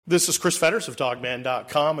This is Chris Fetters of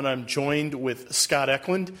Dogman.com, and I'm joined with Scott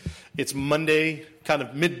Eklund. It's Monday, kind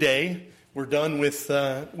of midday. We're done with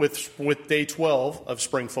day 12 of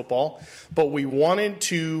spring football, but we wanted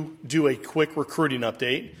to do a quick recruiting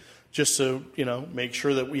update just to make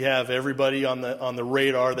sure that we have everybody on the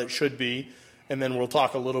radar that should be, and then we'll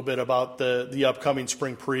talk a little bit about the upcoming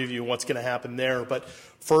spring preview and what's going to happen there. But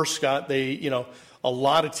first, Scott, a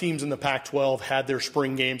lot of teams in the Pac-12 had their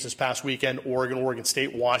spring games this past weekend: Oregon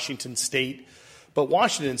State, Washington State. But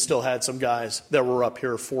Washington still had some guys that were up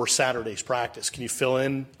here for Saturday's practice. Can you fill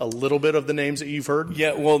in a little bit of the names that you've heard?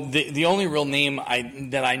 Yeah, well, the only real name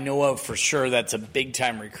that I know of for sure that's a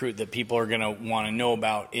big-time recruit that people are going to want to know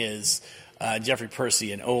about is Jeffrey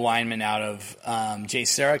Percy, an O-lineman out of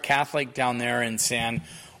JSerra Catholic down there in San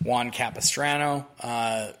Juan Capistrano.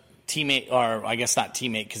 Teammate, or I guess not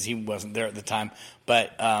teammate because he wasn't there at the time,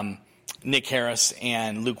 but Nick Harris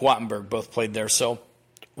and Luke Wattenberg both played there. So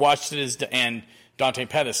Washington and Dante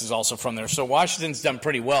Pettis is also from there. So Washington's done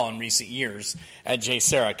pretty well in recent years at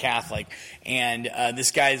JSerra Catholic. And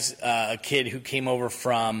this guy's a kid who came over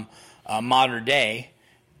from Mater Dei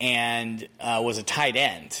and was a tight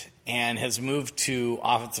end and has moved to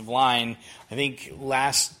offensive line, I think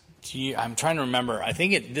last year. I'm trying to remember. I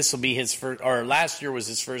think this will be his first, or last year was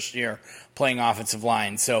his first year playing offensive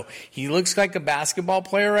line. So he looks like a basketball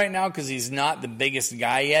player right now because he's not the biggest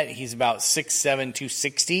guy yet. He's about 6'7",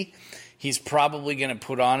 260. He's probably going to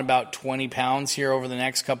put on about 20 pounds here over the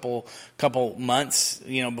next couple months,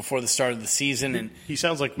 before the start of the season. And he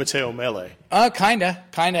sounds like Mateo Mele. Kinda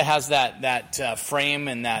has that frame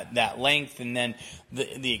and that length, and then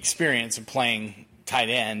the experience of playing tight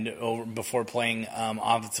end before playing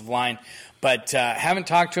offensive line. But haven't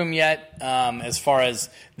talked to him yet. As far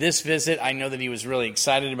as this visit, I know that he was really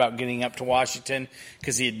excited about getting up to Washington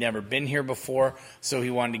because he had never been here before, so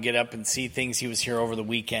he wanted to get up and see things. He was here over the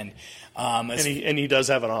weekend. And he does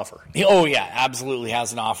have an offer. Oh, yeah, absolutely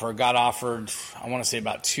has an offer. Got offered, I want to say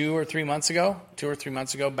about 2 or 3 months ago,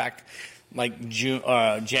 back like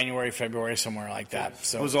January, February, somewhere like that.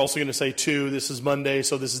 So I was also going to say, too, this is Monday,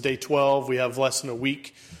 so this is day 12. We have less than a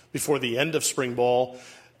week before the end of spring ball.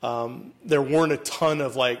 There weren't a ton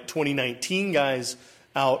of 2019 guys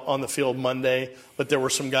out on the field Monday, but there were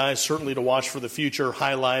some guys certainly to watch for the future,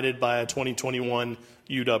 highlighted by a 2021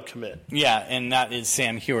 UW commit. Yeah, and that is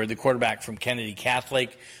Sam Heward, the quarterback from Kennedy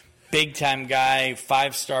Catholic. Big-time guy,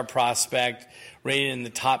 5-star prospect, rated in the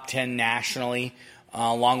top 10 nationally.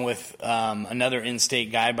 Along with another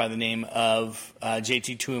in-state guy by the name of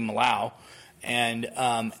JT Tuimalau. And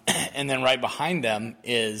then right behind them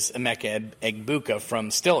is Emeka Egbuka from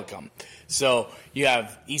Steilacoom. So you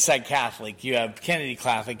have Eastside Catholic, you have Kennedy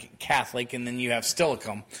Catholic, and then you have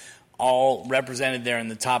Steilacoom, all represented there in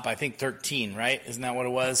the top, I think, 13, right? Isn't that what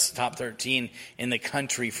it was? Top 13 in the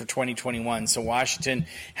country for 2021. So Washington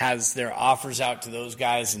has their offers out to those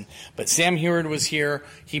guys. But Sam Heward was here.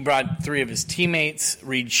 He brought 3 of his teammates.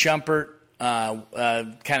 Reed Schumpert,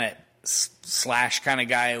 kind of slash kind of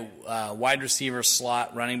guy, wide receiver,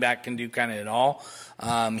 slot, running back, can do kind of it all.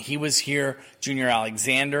 He was here. Junior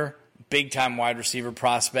Alexander, big-time wide receiver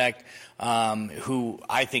prospect, who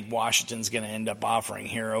I think Washington's going to end up offering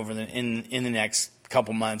here over in the next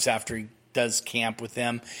couple months after he does camp with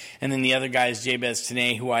them. And then the other guy is Jabez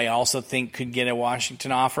Tene, who I also think could get a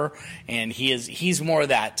Washington offer. And he's more of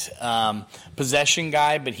that possession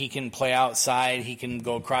guy, but he can play outside. He can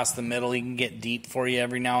go across the middle. He can get deep for you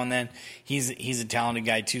every now and then. He's a talented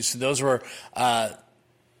guy too. So those were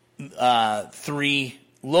 4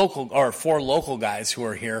 local guys who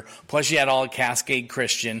are here. Plus you had all of Cascade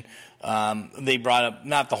Christian. They brought up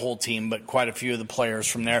not the whole team, but quite a few of the players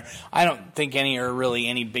from there. I don't think any are really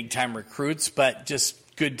any big-time recruits, but just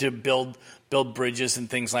good to build bridges and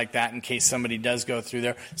things like that in case somebody does go through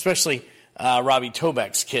there, especially Robbie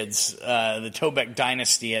Tobeck's kids. The Tobeck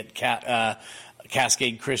dynasty at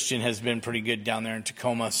Cascade Christian has been pretty good down there in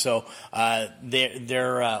Tacoma. So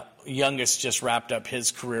their youngest just wrapped up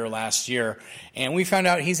his career last year, and we found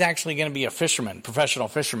out he's actually going to be a professional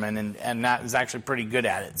fisherman, and that is actually pretty good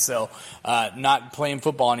at it. So not playing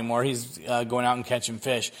football anymore. He's going out and catching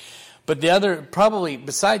fish. But the other, probably,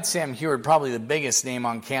 besides Sam Heward, probably the biggest name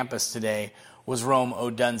on campus today was Rome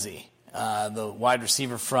Odunze, the wide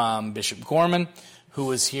receiver from Bishop Gorman, who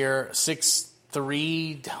was here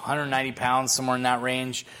 6'3", 190 pounds, somewhere in that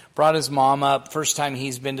range. Brought his mom up. First time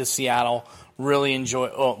he's been to Seattle. Really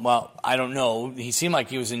I don't know. He seemed like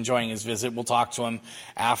he was enjoying his visit. We'll talk to him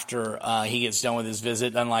after he gets done with his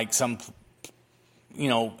visit. Unlike some,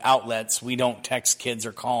 outlets, we don't text kids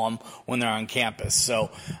or call them when they're on campus.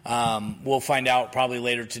 So we'll find out probably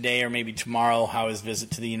later today or maybe tomorrow how his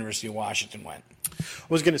visit to the University of Washington went. I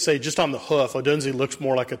was going to say, just on the hoof, Odunze looks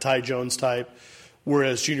more like a Ty Jones type,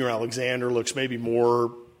 whereas Junior Alexander looks maybe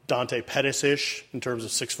more Dante Pettis-ish in terms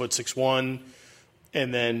of 6', 6'1".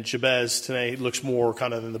 And then Jabez today looks more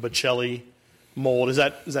kind of in the Bocelli mold. Is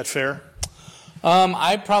that fair?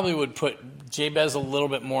 I probably would put Jabez a little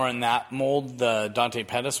bit more in that mold, the Dante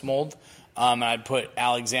Pettis mold. And I'd put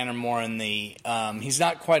Alexander more in the he's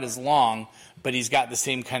not quite as long, but he's got the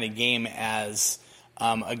same kind of game as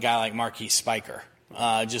a guy like Marquise Spiker.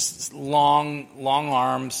 Just long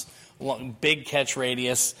arms, big catch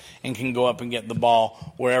radius, and can go up and get the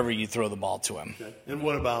ball wherever you throw the ball to him. Okay. And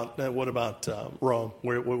what about Rome?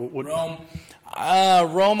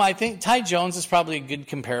 Rome, I think Ty Jones is probably a good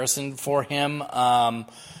comparison for him.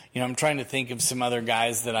 I'm trying to think of some other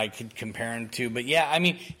guys that I could compare him to. But, yeah, I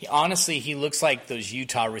mean, honestly, he looks like those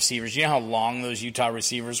Utah receivers. You know how long those Utah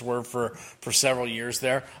receivers were for several years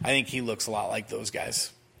there? I think he looks a lot like those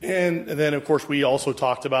guys. And then, of course, we also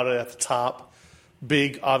talked about it at the top.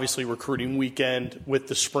 Big, obviously, recruiting weekend with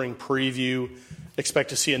the spring preview. Expect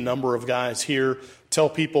to see a number of guys here. Tell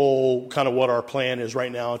people kind of what our plan is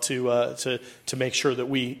right now to make sure that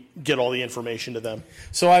we get all the information to them.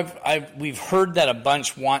 So we've heard that a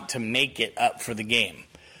bunch want to make it up for the game,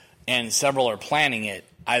 and several are planning it.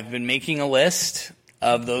 I've been making a list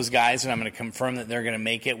of those guys, and I'm going to confirm that they're going to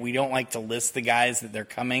make it. We don't like to list the guys that they're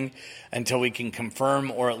coming until we can confirm,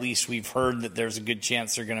 or at least we've heard that there's a good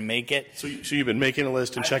chance they're going to make it. So you've been making a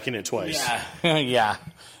list and checking it twice. Yeah, yeah.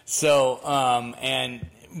 So,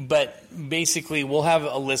 but basically we'll have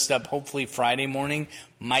a list up hopefully Friday morning,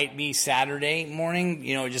 might be Saturday morning.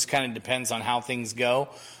 It just kind of depends on how things go.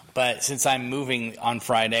 But since I'm moving on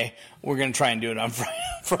Friday, we're going to try and do it on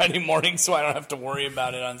Friday morning so I don't have to worry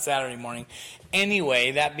about it on Saturday morning.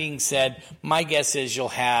 Anyway, that being said, my guess is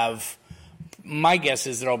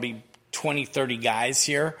there'll be 20, 30 guys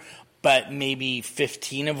here, but maybe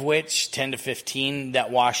 15 of which, 10 to 15, that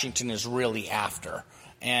Washington is really after.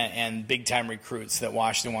 And big-time recruits that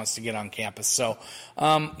Washington wants to get on campus. So,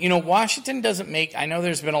 Washington doesn't make – I know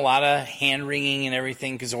there's been a lot of hand-wringing and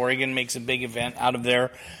everything because Oregon makes a big event out of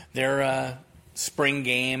their spring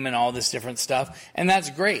game and all this different stuff. And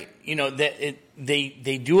that's great.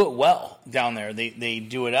 They do it well down there. They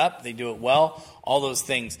do it up. They do it well, all those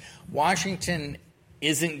things. Washington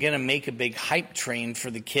isn't going to make a big hype train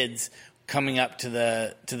for the kids coming up to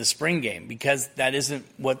the spring game because that isn't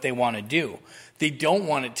what they want to do. They don't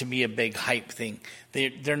want it to be a big hype thing.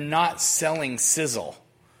 They're not selling sizzle.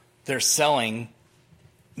 They're selling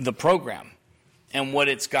the program and what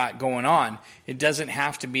it's got going on. It doesn't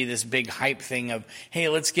have to be this big hype thing of, hey,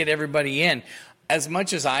 let's get everybody in. As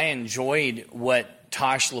much as I enjoyed what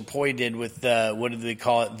Tosh Lupoi did with the, what did they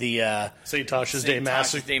call it? The St. Tosh's Day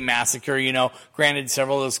Massacre. Day Massacre. Granted,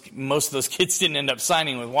 most of those kids didn't end up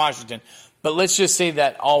signing with Washington, but let's just say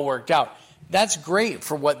that all worked out. That's great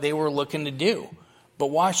for what they were looking to do. But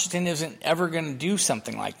Washington isn't ever going to do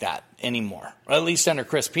something like that anymore, or at least under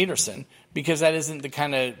Chris Peterson, because that isn't the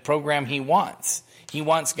kind of program he wants. He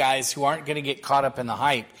wants guys who aren't going to get caught up in the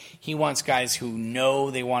hype. He wants guys who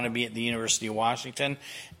know they want to be at the University of Washington,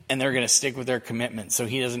 and they're going to stick with their commitment, so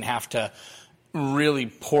he doesn't have to really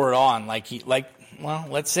pour it on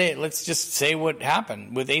let's just say what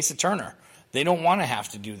happened with Asa Turner. They don't want to have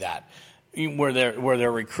to do that. Where they're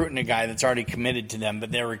recruiting a guy that's already committed to them,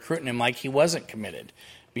 but they're recruiting him like he wasn't committed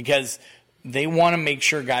because they want to make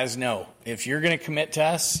sure guys know if you're going to commit to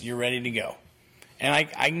us, you're ready to go. And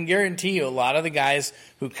I can guarantee you a lot of the guys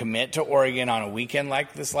who commit to Oregon on a weekend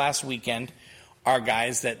like this last weekend are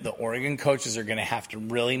guys that the Oregon coaches are going to have to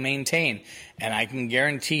really maintain. And I can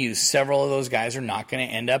guarantee you several of those guys are not going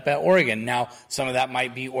to end up at Oregon. Now, some of that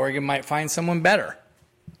might be Oregon might find someone better.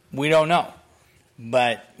 We don't know.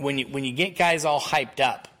 But when you get guys all hyped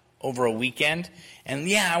up over a weekend, and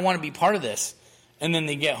I want to be part of this, and then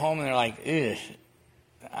they get home and they're like, ugh,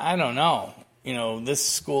 I don't know. This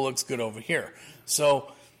school looks good over here.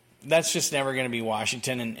 So that's just never going to be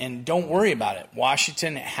Washington, and don't worry about it.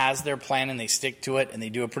 Washington has their plan, and they stick to it, and they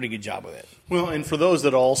do a pretty good job with it. Well, and for those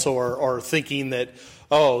that also are thinking that,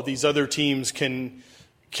 these other teams can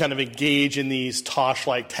kind of engage in these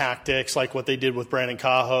Tosh-like tactics, like what they did with Brandon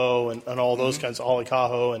Cajo and all those kinds of Ollie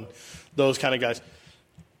Cajo and those kind of guys.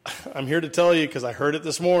 I'm here to tell you, because I heard it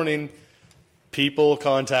this morning, people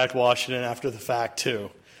contact Washington after the fact too.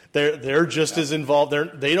 They're just as involved.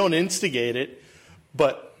 They don't instigate it,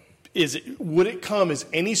 but would it come as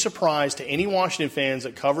any surprise to any Washington fans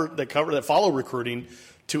that follow recruiting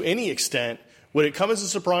to any extent? Would it come as a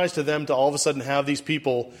surprise to them to all of a sudden have these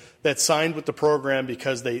people that signed with the program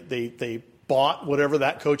because they bought whatever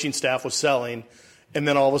that coaching staff was selling, and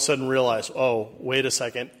then all of a sudden realize, oh, wait a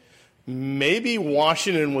second, maybe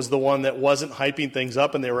Washington was the one that wasn't hyping things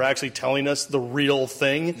up and they were actually telling us the real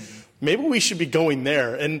thing. Mm-hmm. Maybe we should be going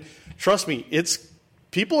there. And trust me,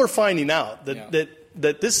 people are finding out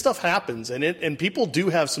that this stuff happens, and people do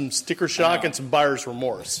have some sticker shock and some buyer's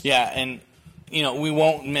remorse. Yeah, and we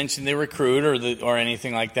won't mention the recruit or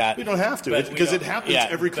anything like that. We don't have to because it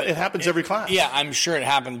happens every class. Yeah, I'm sure it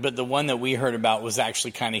happens, but the one that we heard about was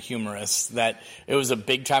actually kind of humorous. That it was a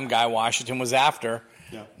big time guy Washington was after.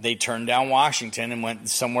 Yeah. They turned down Washington and went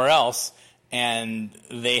somewhere else, and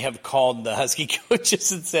they have called the Husky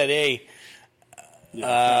coaches and said, "Hey, we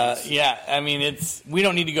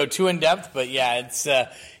don't need to go too in depth, but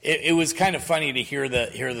it was kind of funny to hear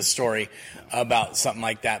the story about something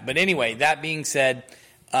like that." But anyway, that being said,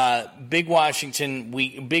 big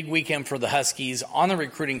weekend for the Huskies on the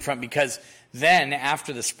recruiting front, because then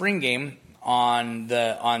after the spring game on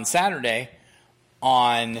Saturday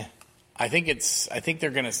I think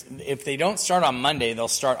they're going to, if they don't start on Monday, they'll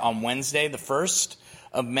start on Wednesday, the 1st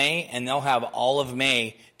of May, and they'll have all of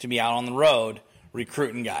May to be out on the road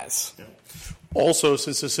recruiting guys. Yeah. Also,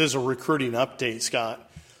 since this is a recruiting update,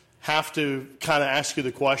 Scott, have to kind of ask you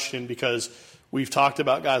the question, because we've talked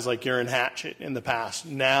about guys like Garen Hatchett in the past.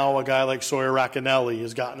 Now a guy like Sawyer Racanelli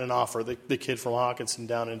has gotten an offer, the kid from Hawkinson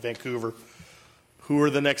down in Vancouver. Who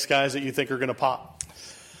are the next guys that you think are going to pop?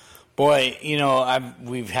 Boy,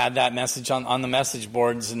 we've had that message on the message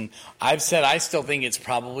boards, and I've said I still think it's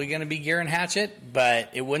probably going to be Garen Hatchett, but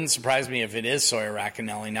it wouldn't surprise me if it is Sawyer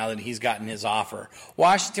Racanelli now that he's gotten his offer.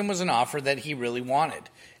 Washington was an offer that he really wanted,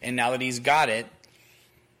 and now that he's got it,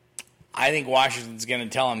 I think Washington's going to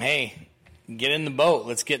tell him, hey, get in the boat,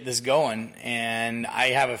 let's get this going, and I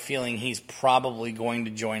have a feeling he's probably going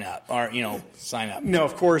to join up or, sign up. No,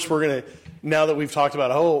 of course, we're going to. Now that we've talked about,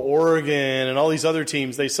 Oregon and all these other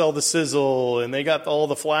teams, they sell the sizzle and they got all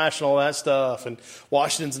the flash and all that stuff, and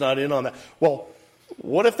Washington's not in on that. Well,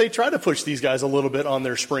 what if they try to push these guys a little bit on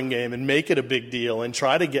their spring game and make it a big deal and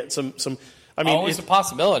try to get some I mean, always a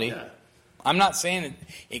possibility. Yeah. I'm not saying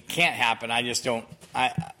it can't happen. I just don't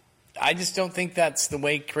think that's the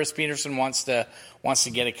way Chris Peterson wants to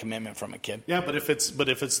get a commitment from a kid. Yeah, but if it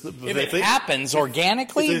happens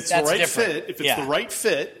organically, that's the right different. If it's the right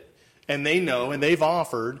fit, and they know, and they've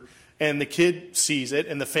offered, and the kid sees it,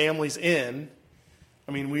 and the family's in.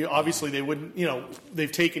 I mean, they wouldn't,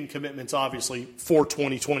 they've taken commitments, obviously, for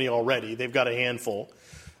 2020 already. They've got a handful.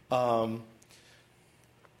 I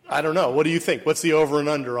don't know. What do you think? What's the over and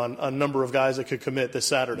under on a number of guys that could commit this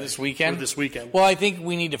Saturday? This weekend? Or this weekend. Well, I think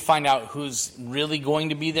we need to find out who's really going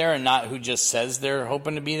to be there and not who just says they're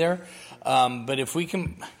hoping to be there. But if we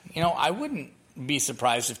can, I wouldn't be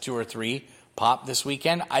surprised if 2 or 3 pop this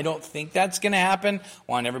weekend. I don't think that's going to happen.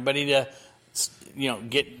 I want everybody to,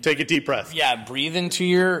 take a deep breath. Yeah, breathe into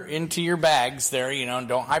your bags there.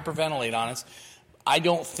 Don't hyperventilate on us. I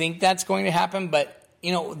don't think that's going to happen. But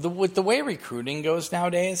with the way recruiting goes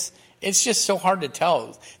nowadays, it's just so hard to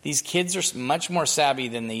tell. These kids are much more savvy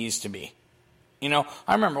than they used to be. I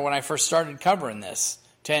remember when I first started covering this.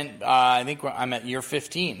 I think I'm at year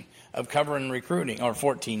 15 of covering recruiting, or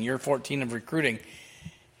 14, year 14 of recruiting,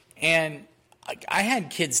 and I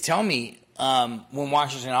had kids tell me when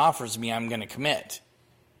Washington offers me, I'm going to commit,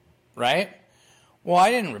 right? Well,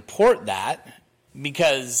 I didn't report that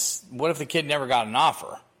because what if the kid never got an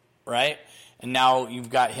offer, right? And now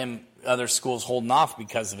you've got other schools holding off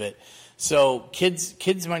because of it. So kids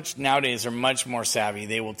nowadays are much more savvy.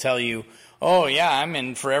 They will tell you, oh, yeah, I'm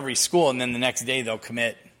in for every school, and then the next day they'll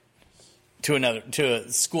commit to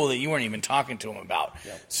a school that you weren't even talking to them about.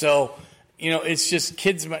 Yep. So it's just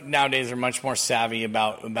kids nowadays are much more savvy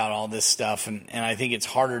about all this stuff, and I think it's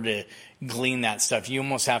harder to glean that stuff. You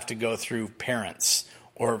almost have to go through parents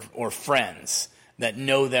or friends that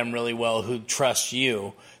know them really well, who trust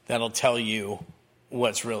you, that'll tell you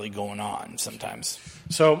what's really going on sometimes.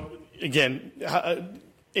 So, again,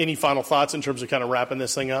 any final thoughts in terms of kind of wrapping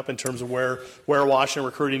this thing up in terms of where Washington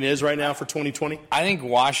recruiting is right now for 2020? I think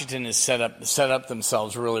Washington has set up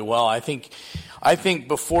themselves really well. I think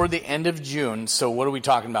before the end of June, so what are we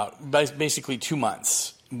talking about? Basically 2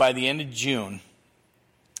 months. By the end of June,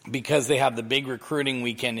 because they have the big recruiting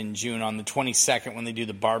weekend in June on the 22nd when they do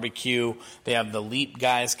the barbecue, they have the LEAP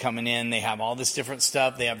guys coming in, they have all this different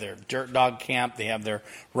stuff, they have their Dirt Dog camp, they have their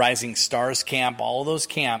Rising Stars camp, all of those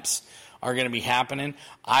camps are going to be happening.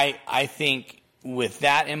 I think with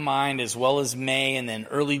that in mind, as well as May and then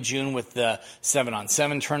early June with the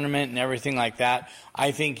 7-on-7 tournament and everything like that,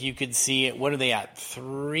 I think you could see it. What are they at?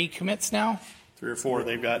 3 commits now? 3 or 4.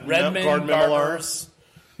 They've got Redmond, Garbers,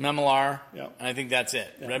 Memelar, yep. And I think that's it.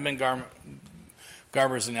 Yep. Redmond,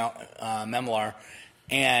 Garbers, and Memelar.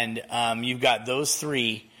 And you've got those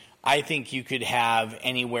 3. I think you could have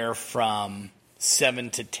anywhere from 7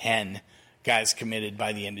 to 10 guys committed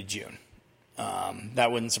by the end of June.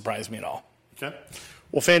 That wouldn't surprise me at all. Okay.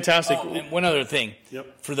 Well, fantastic. Oh, and one other thing.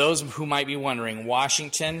 Yep. For those who might be wondering,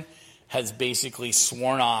 Washington has basically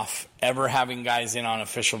sworn off ever having guys in on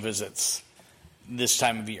official visits this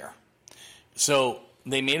time of year. So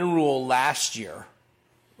they made a rule last year.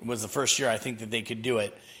 It was the first year I think that they could do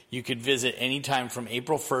it. You could visit anytime from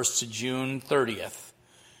April 1st to June 30th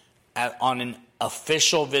on an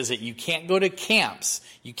official visit. You can't go to camps.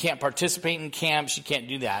 You can't participate in camps. You can't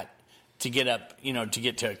do that to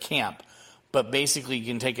get to a camp. But basically, you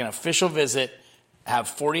can take an official visit, have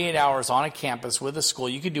 48 hours on a campus with a school.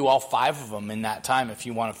 You could do all 5 of them in that time if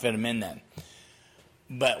you want to fit them in then.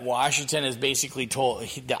 But Washington has basically told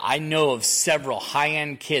 – I know of several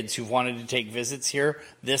high-end kids who've wanted to take visits here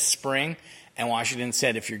this spring, and Washington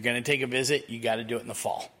said if you're going to take a visit, you got to do it in the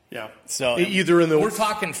fall. Yeah. So either in the – we're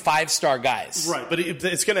talking 5-star guys. Right, but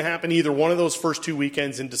it's going to happen either one of those first 2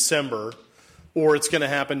 weekends in December, or it's going to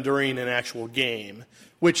happen during an actual game,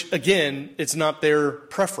 which, again, it's not their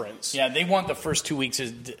preference. Yeah, they want the first 2 weeks.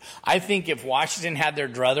 I think if Washington had their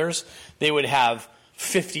druthers, they would have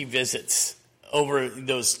 50 visits over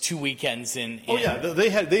those 2 weekends.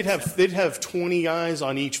 They'd have 20 guys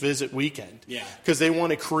on each visit weekend. Yeah, because they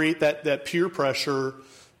want to create that peer pressure,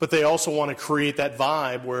 but they also want to create that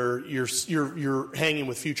vibe where you're hanging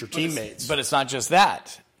with future teammates. But it's not just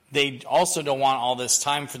that. They also don't want all this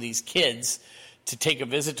time for these kids to take a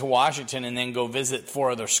visit to Washington and then go visit 4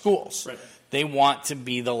 other schools. Right. They want to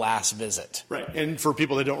be the last visit. Right. And for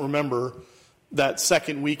people that don't remember, that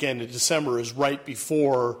second weekend of December is right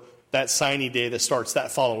before that signing day that starts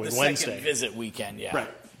that following Wednesday. Second visit weekend, yeah. Right.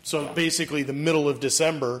 So basically the middle of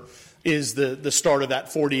December is the start of that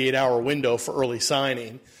 48-hour window for early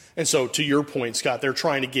signing. And so to your point, Scott, they're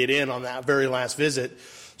trying to get in on that very last visit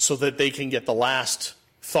so that they can get the last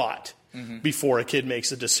thought before a kid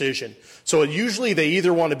makes a decision. So usually they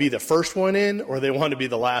either want to be the first one in or they want to be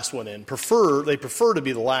the last one in. They prefer to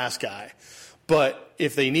be the last guy. But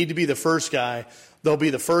if they need to be the first guy, they'll be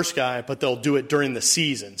the first guy, but they'll do it during the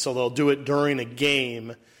season. So they'll do it during a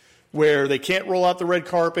game where they can't roll out the red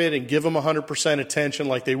carpet and give them 100% attention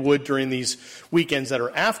like they would during these weekends that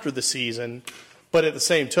are after the season. But at the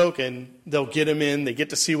same token, they'll get them in. They get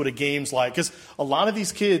to see what a game's like. Because a lot of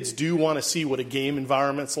these kids do want to see what a game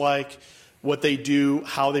environment's like, what they do,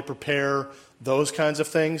 how they prepare, those kinds of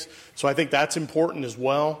things. So I think that's important as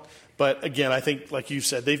well. But again, I think, like you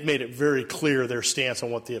said, they've made it very clear their stance on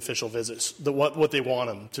what the official visits, what they want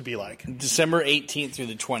them to be like. December 18th through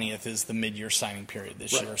the 20th is the mid-year signing period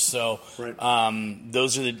this year. So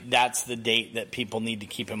that's the date that people need to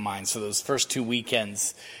keep in mind. So those first 2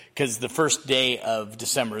 weekends, because the first day of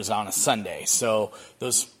December is on a Sunday. So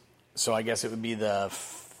I guess it would be the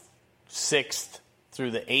 6th through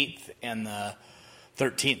the 8th and the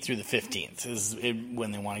 13th through the 15th is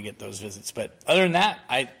when they want to get those visits. But other than that,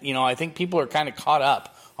 I think people are kind of caught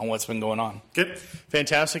up on what's been going on. Good.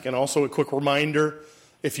 Fantastic. And also a quick reminder,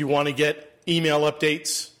 if you want to get email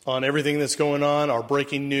updates on everything that's going on, our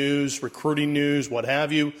breaking news, recruiting news, what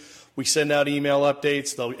have you, we send out email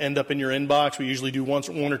updates. They'll end up in your inbox. We usually do one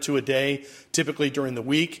or two a day, typically during the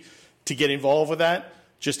week. To get involved with that,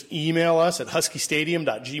 just email us at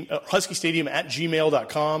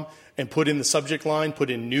huskystadium@gmail.com and put in the subject line, put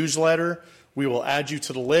in newsletter. We will add you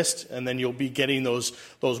to the list, and then you'll be getting those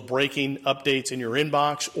breaking updates in your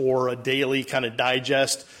inbox or a daily kind of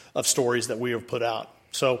digest of stories that we have put out.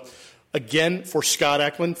 So, again, for Scott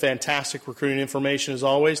Eklund, fantastic recruiting information as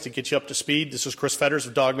always to get you up to speed. This is Chris Fetters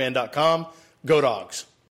of Dogman.com. Go Dogs.